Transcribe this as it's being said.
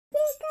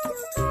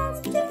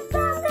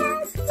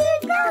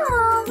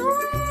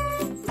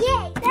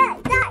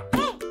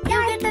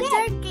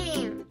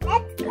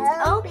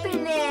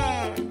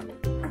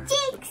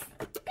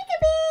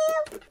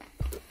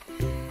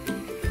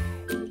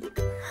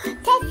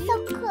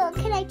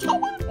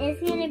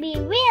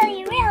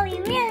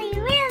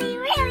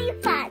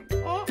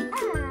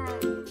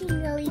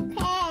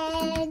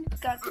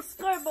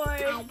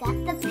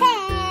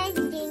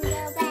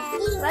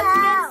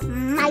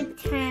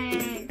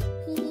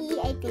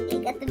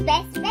think I got the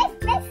best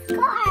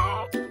score.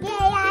 Yay,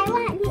 I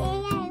won!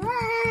 Yay, I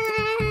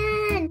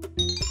won!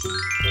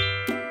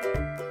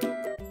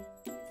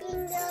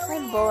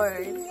 I'm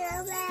bored.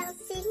 Jingle bells,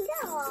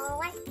 jingle all the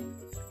way.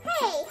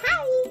 Hey, how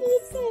do you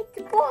say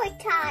the boy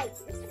time?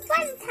 It's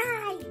fun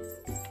time.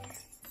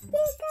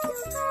 Jingle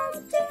bells,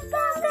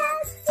 jingle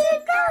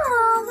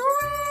all the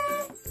way.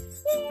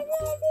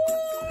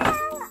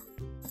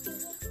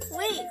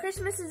 Wait,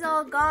 Christmas is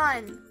all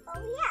gone.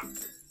 Oh yeah.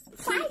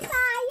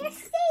 Bye-bye, you're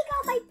staying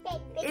on my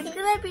bed. It's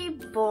gonna be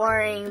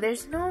boring.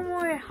 There's no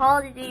more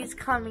holidays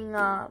coming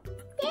up.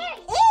 There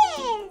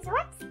is!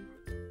 What's...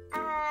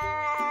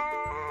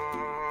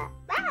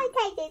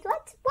 Valentine's Day.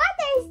 What's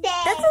Mother's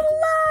Day? That's a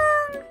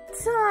long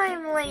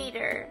time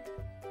later.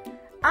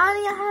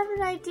 Annie, I have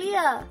an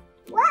idea.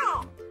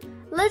 What?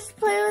 Let's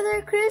play with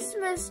our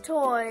Christmas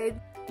toy.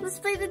 Let's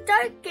play the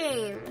dart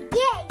game.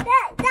 Yeah,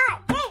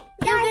 that game.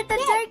 You get the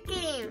dart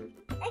game.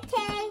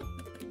 Okay.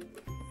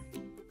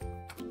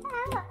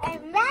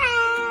 I'm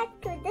back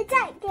with the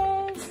dart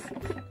game.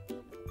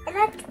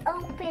 Let's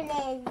open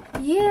it.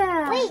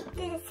 Yeah. Wait,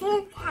 there's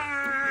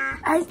Santa.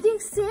 I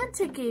think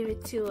Santa gave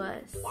it to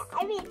us. Yeah,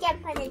 I'm gonna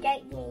jump on the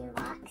dart game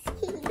box.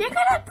 You're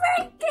gonna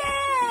break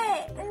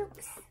it.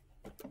 Oops.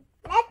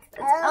 Let's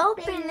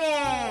Open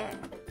it.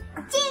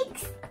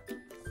 Jinx.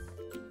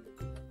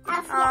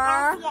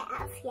 Alfia.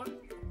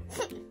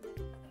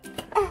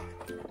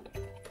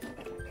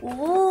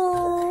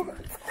 Ooh.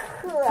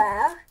 Cool.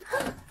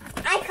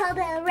 I call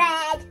it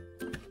red.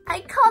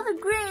 I call the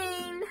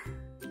green.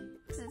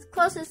 It's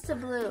closest to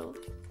blue.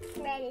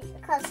 Red is the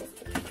closest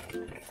to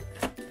pink.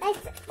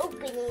 Let's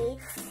open it.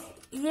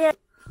 Yeah.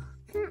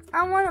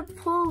 I want to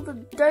pull the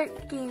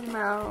dart game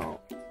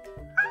out.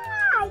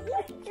 Ah,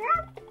 you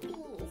dropped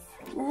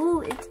these.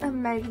 Ooh, it's a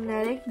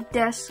magnetic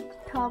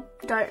desktop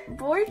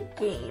dartboard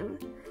game.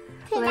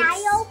 Can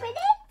I open it?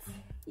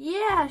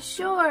 Yeah,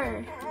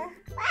 sure.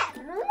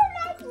 Move the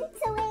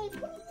magnets away,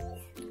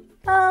 please.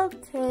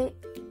 Okay.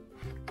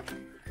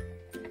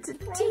 It's a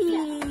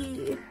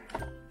T.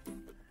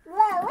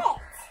 Blow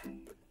it.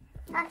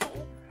 Okay.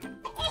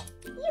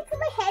 You put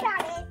my head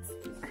on it.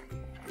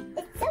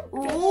 It's so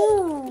big.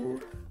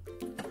 Ooh.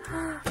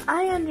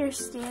 I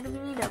understand. We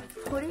need to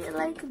put it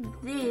like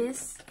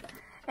this.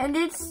 And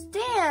it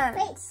stands.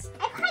 Wait,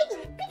 I'm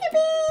hiding.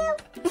 Peekaboo.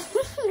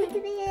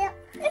 Peekaboo.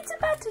 It's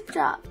about to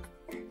drop.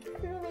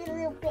 Move it a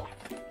little bit.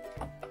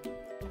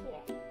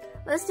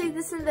 Let's take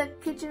this in the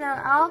kitchen and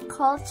I'll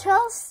call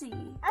Chelsea.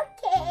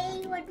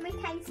 Okay, one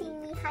more time, see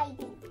me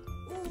hiding.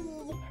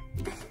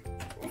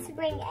 Let's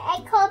bring it.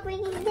 I call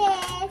bringing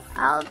this.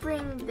 I'll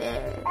bring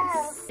this.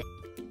 Oh.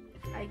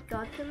 I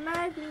got the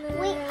magnet.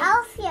 Wait,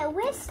 Alfia,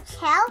 where's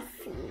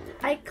Chelsea?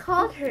 I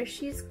called her.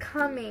 She's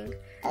coming.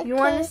 Okay. You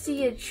want to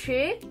see a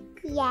trick?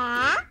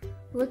 Yeah.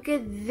 Look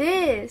at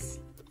this.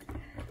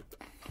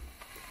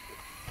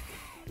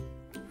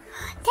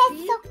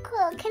 That's so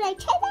cool. Can I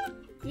try that?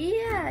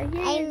 Yeah,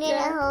 here I'm you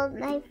gonna go. hold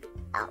my...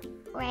 Oh,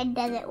 red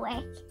doesn't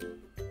work.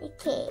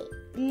 Okay,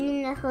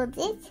 I'm gonna hold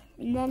it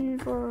and then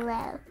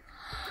blow.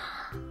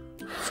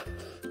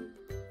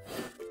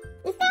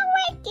 It's not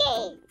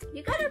working.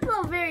 You gotta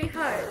blow very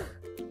hard.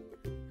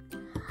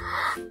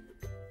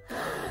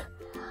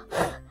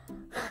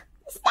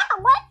 It's not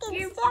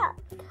working still.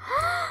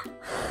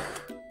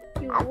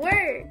 You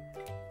work.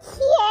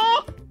 Here.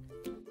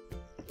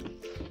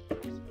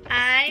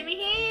 I'm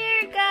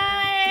here,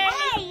 guys.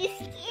 Hey, you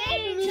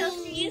scared me.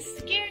 Chelsea, you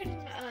scared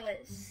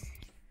us.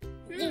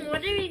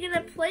 What are we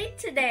gonna play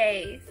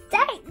today?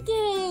 Dart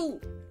game.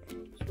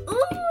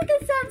 Ooh,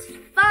 that sounds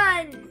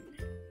fun.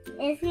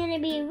 It's gonna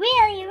be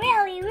really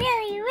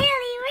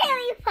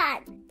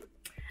fun.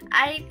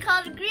 I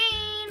called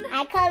green.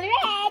 I called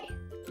red.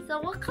 So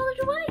what color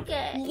do I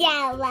get?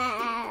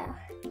 Yellow.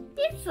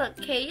 It's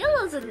okay.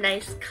 Yellow's a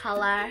nice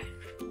color.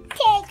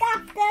 Take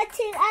off the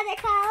two other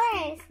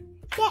colors.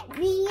 Get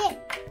me it.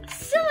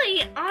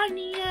 Silly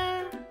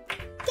Anya.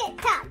 Get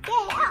top,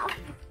 get off.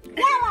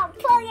 Yellow,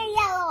 pull your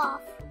yellow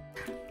off.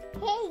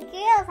 Hey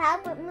girls, how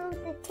about move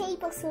the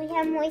table so we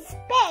have more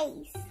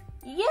space?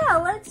 Yeah,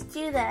 let's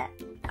do that.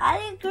 I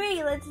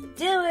agree. Let's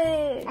do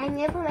it. I'm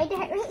gonna put my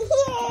dart right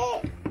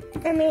here.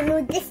 I'm gonna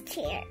move this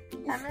chair.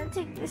 I'm gonna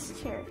take this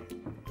chair.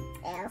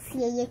 Elsie,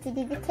 you have to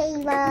do the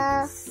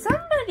table.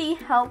 Somebody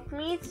help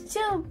me. It's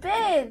too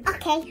big.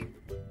 Okay.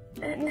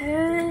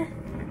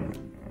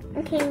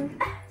 Okay.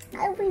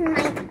 I'll bring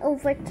mine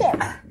over too.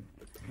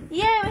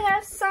 Yeah, we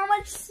have so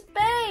much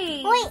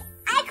space. Wait,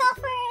 I go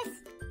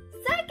first.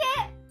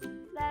 Second.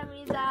 That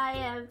means I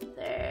am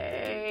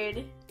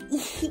third.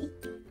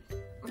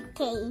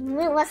 Okay,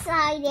 move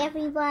aside,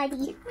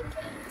 everybody.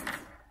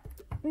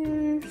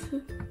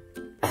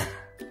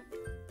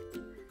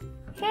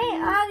 Hey,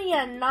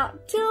 Anya,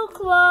 not too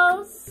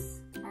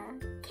close.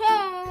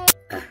 Okay.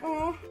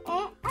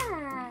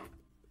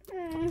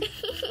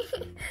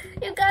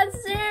 You got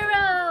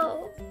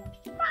 0.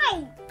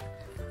 Right.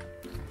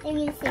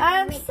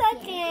 I'm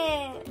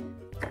second.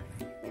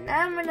 And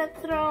I'm gonna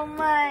throw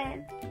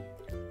mine.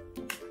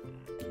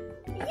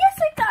 Yes,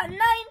 I got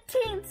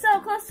 19, so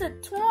close to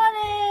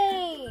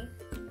 20.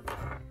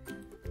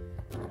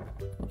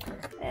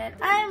 And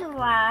I'm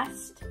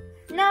last.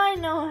 Now I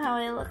know how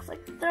it looks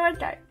like. Throw a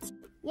dart.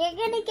 You're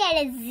gonna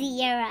get a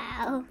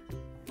 0.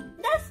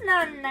 That's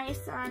not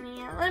nice,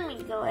 Anya. Let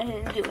me go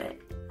ahead and do it.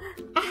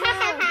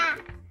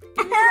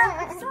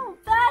 I'm so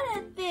bad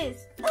at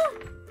this.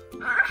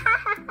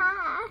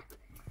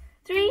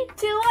 3,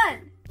 2,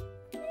 1.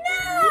 No!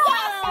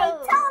 Yes, I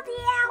told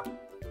you.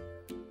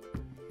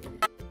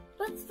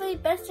 Let's play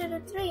best out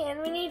of 3,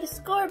 and we need a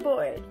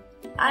scoreboard.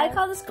 I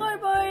call the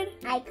scoreboard.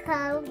 I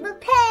call the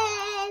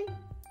pen.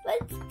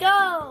 Let's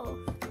go.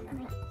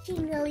 My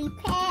jingly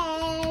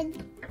pen.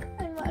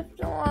 I'm left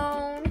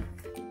alone.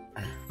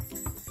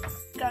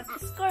 Got the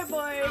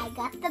scoreboard. I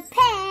got the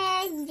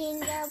pen.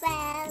 Jingle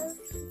bells.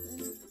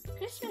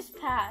 Christmas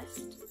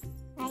passed.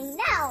 I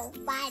know,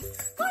 but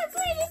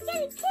scoreboard is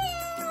gonna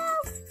kill.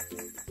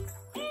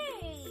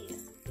 Hey.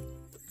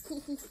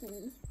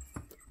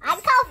 I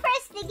call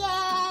first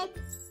again.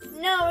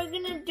 No, we're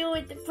gonna do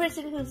it. The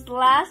person who's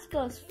last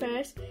goes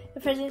first. The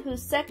person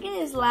who's second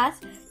is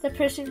last. The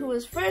person who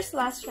was first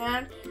last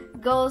round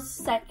goes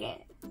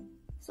second.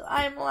 So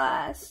I'm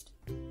last.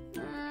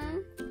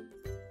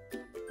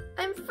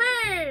 I'm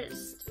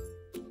first.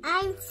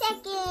 I'm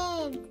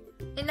second.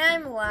 And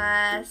I'm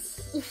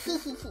last. Let's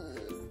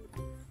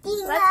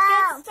Let's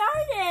get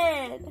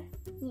started.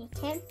 You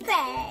can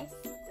press.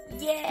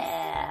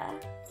 Yeah.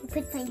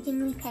 Put my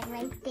jingly pen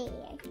right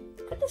there.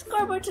 Put the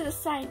scoreboard to the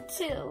side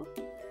too.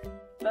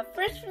 But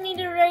first we need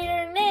to write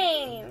our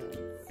names.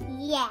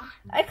 Yeah.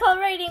 I call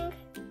writing.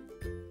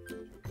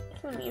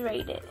 Let me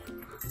write it.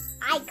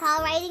 I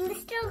call writing the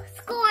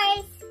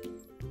scores.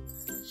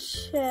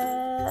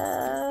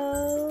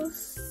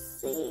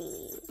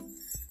 Chelsea.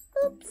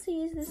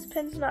 Oopsies, this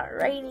pen's not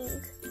writing.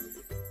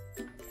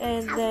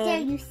 And How then dare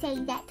you say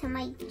that to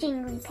my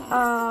jingly pen?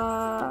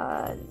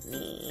 Anya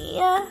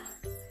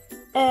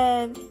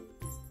and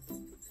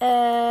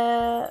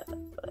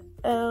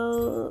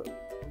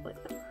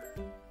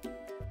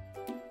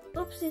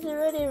oopsies, I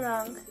wrote it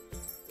wrong.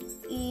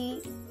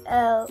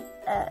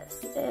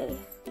 ELSA.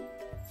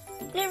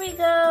 There we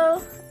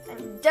go.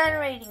 I'm done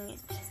writing it.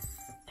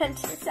 Pen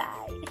to the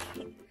side.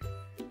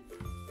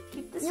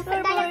 Keep the You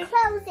scoreboard. forgot to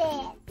close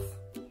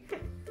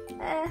it.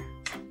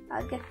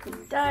 I'll get the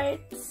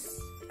darts.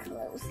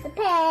 Close the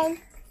pen.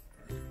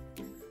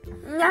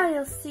 Now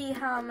you'll see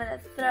how I'm gonna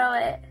throw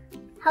it.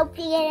 Hope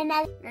you get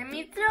another. Let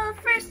me throw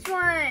the first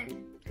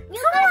one.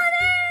 You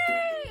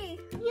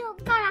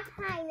got a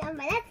high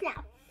number. That's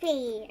not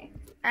fair.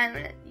 I'm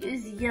gonna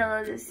use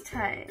yellow this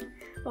time.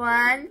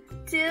 1,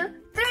 2,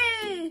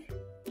 3.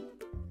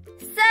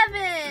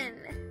 7.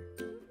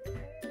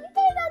 You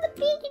did all the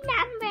big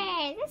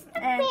numbers. That's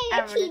not And fair.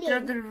 I'm You're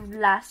gonna throw cheating. the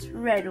last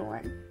red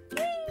one.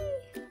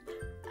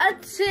 A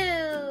 2.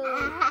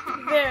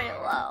 Very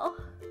low.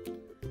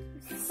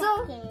 So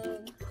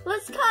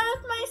let's count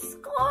up my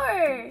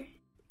score.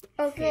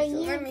 Okay, so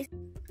let me.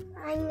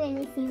 I'm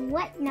gonna see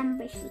what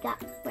number she got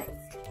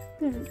first.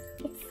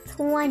 It's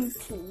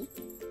 20.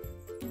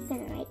 I'm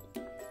gonna write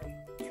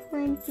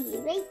 20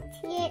 right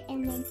here, and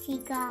then she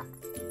got.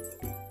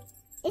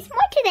 It's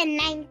more to the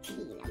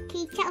 19.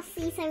 Okay,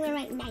 Chelsea, so I'm gonna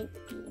write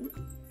 19.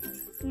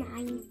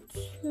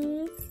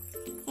 19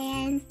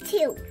 and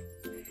 2.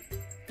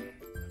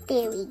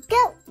 There we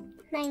go.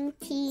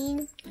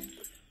 19,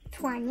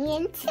 20,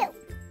 and 2.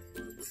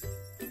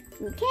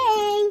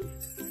 Okay,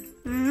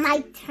 my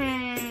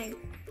turn.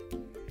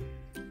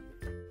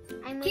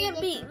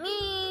 Can't beat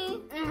me.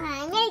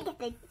 I'm gonna get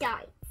the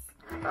darts.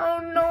 Oh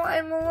no,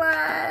 I'm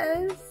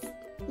last.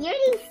 You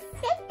already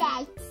said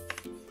that.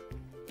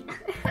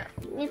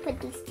 Let me put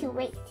these two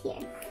right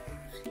here.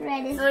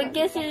 Red is So I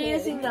guess you're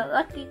using the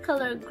lucky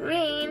color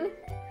green.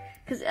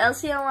 Because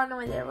Elsa won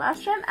with it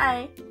last round.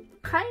 I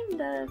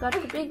kinda got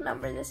the big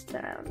number this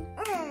time.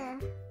 0.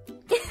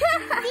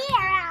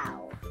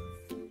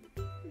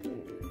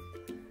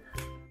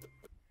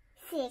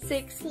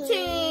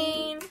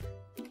 16.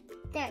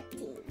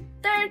 13.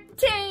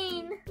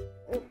 13.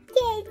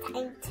 Okay,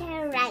 time to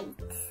write.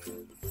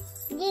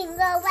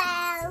 Jingle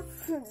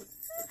bells.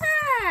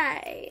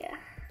 Hi.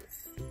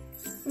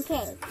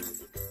 Okay.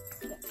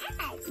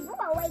 You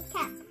will wake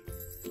up.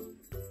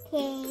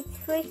 Okay,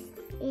 first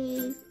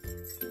is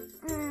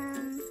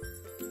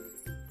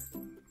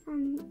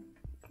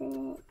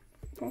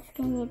that's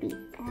gonna be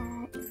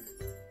that,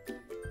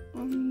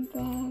 and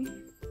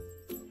then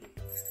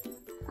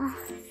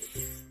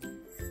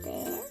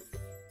this,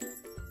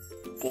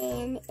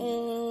 then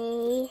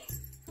a.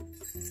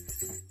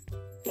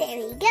 There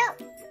we go.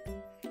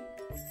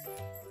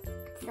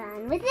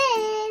 Done with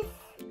this.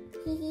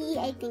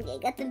 I think I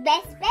got the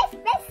best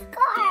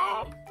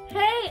score.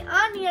 Hey,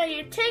 Anya,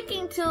 you're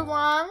taking too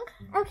long.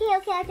 Okay,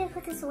 I'll just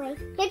put this away.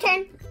 Your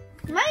turn.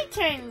 My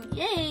turn.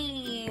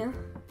 Yay.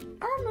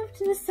 I'll move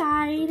to the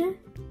side.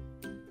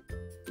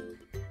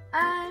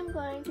 I'm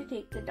going to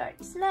take the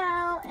darts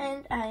now,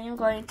 and I am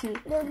going to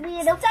The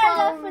beautiful start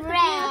off with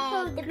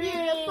red. the The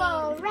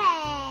beautiful beautiful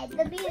red.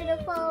 The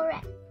beautiful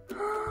red.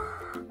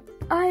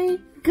 I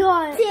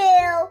got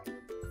 2.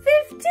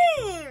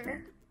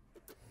 15.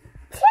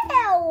 2.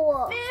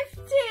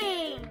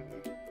 15.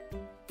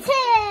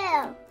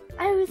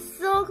 I was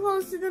so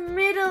close to the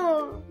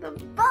middle. The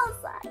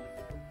bullseye.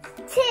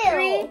 2.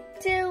 3,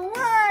 2,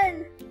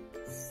 1.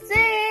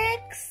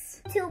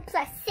 6. 2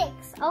 plus 6.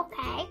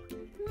 Okay.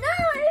 No,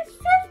 it's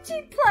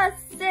 50 plus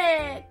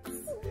 6.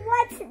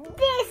 What's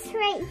this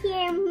right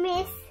here,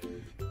 miss?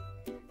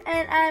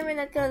 And I'm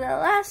gonna throw the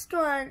last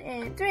one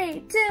in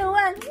 3, 2,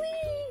 1.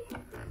 Whee!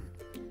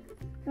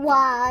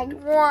 1.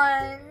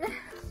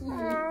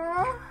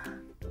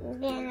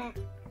 1.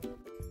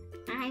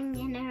 I'm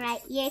gonna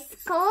write your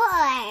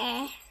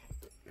score.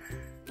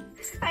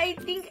 I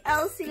think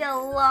Elsa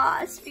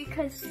lost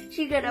because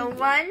she got a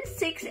 1,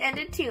 6, and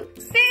a 2.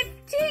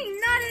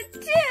 15, not a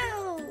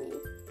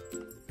 2.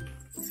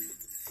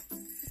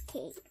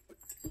 Okay.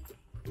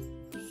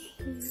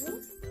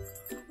 2,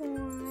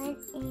 1,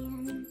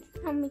 and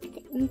I'll mix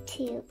it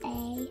into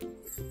a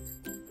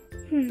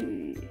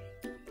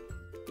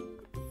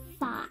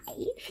 5.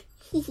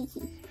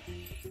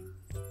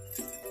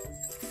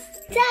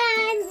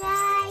 Done,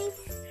 guys.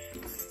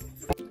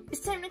 It's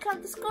time to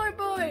count the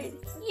scoreboard.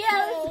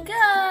 Yeah, let's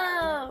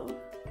go.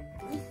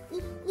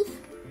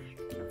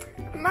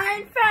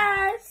 Mine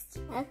first.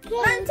 Okay.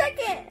 Mine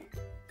second.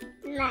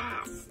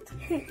 Last.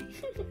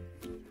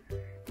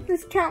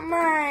 Let's count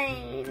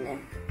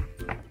mine.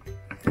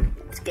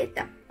 Let's get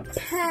the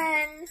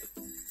pen.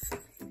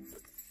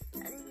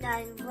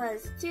 9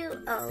 plus 2,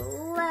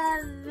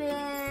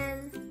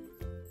 11.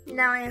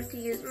 Now I have to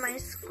use my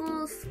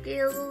school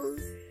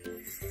skills.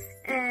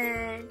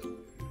 And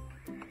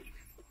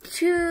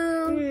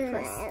 2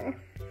 plus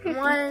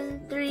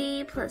 1,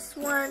 3 plus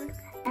 1.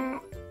 I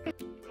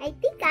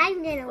think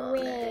I'm gonna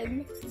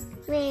win.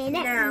 Win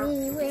at Now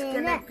me, it's win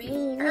gonna at be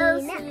me, win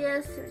Elsa at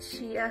me. since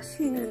she asked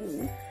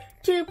us.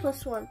 2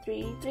 plus 1,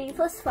 3. 3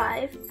 plus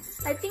 5.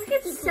 I think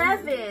it's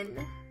 7.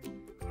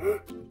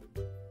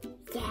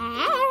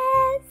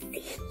 Yes.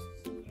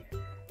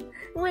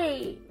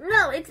 Wait,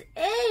 no, it's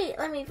 8.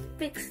 Let me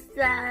fix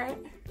that.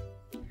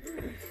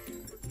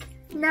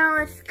 Now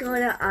let's go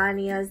to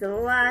Anya's, the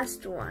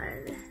last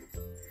one.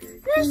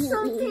 There's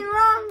something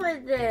wrong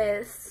with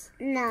this.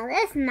 No,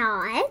 there's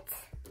not.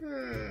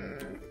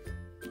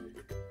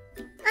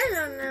 I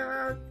don't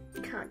know.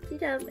 I'll count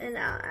it up and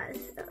I'll ask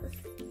Elsa.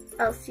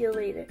 I'll see you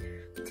later.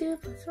 2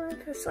 plus 1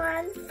 plus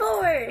 1,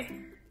 4.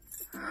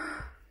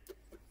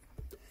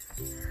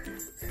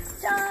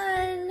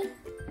 Done.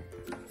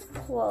 Let's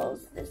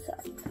close this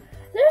up.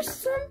 There's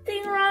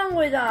something wrong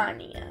with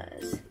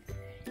Anya's.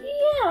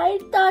 Yeah, I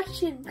thought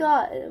she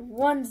got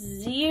 1,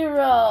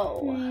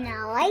 0.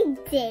 No, I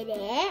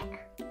didn't.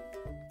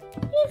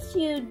 Yes,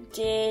 you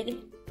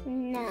did.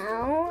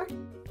 No.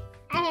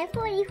 I have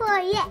 44,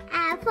 yeah,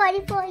 I have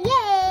 44,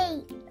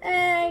 yay!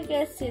 I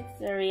guess it's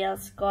the real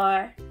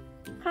score.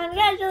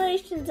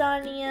 Congratulations,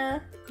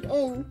 Anya.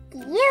 Thank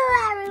you,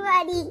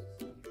 everybody.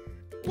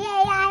 Yay,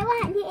 I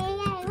won, yay, I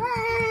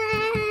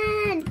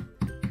won.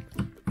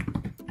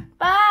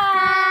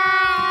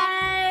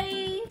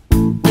 Bye.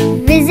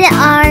 Visit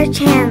our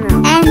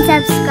channel and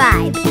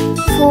subscribe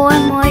for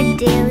more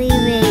daily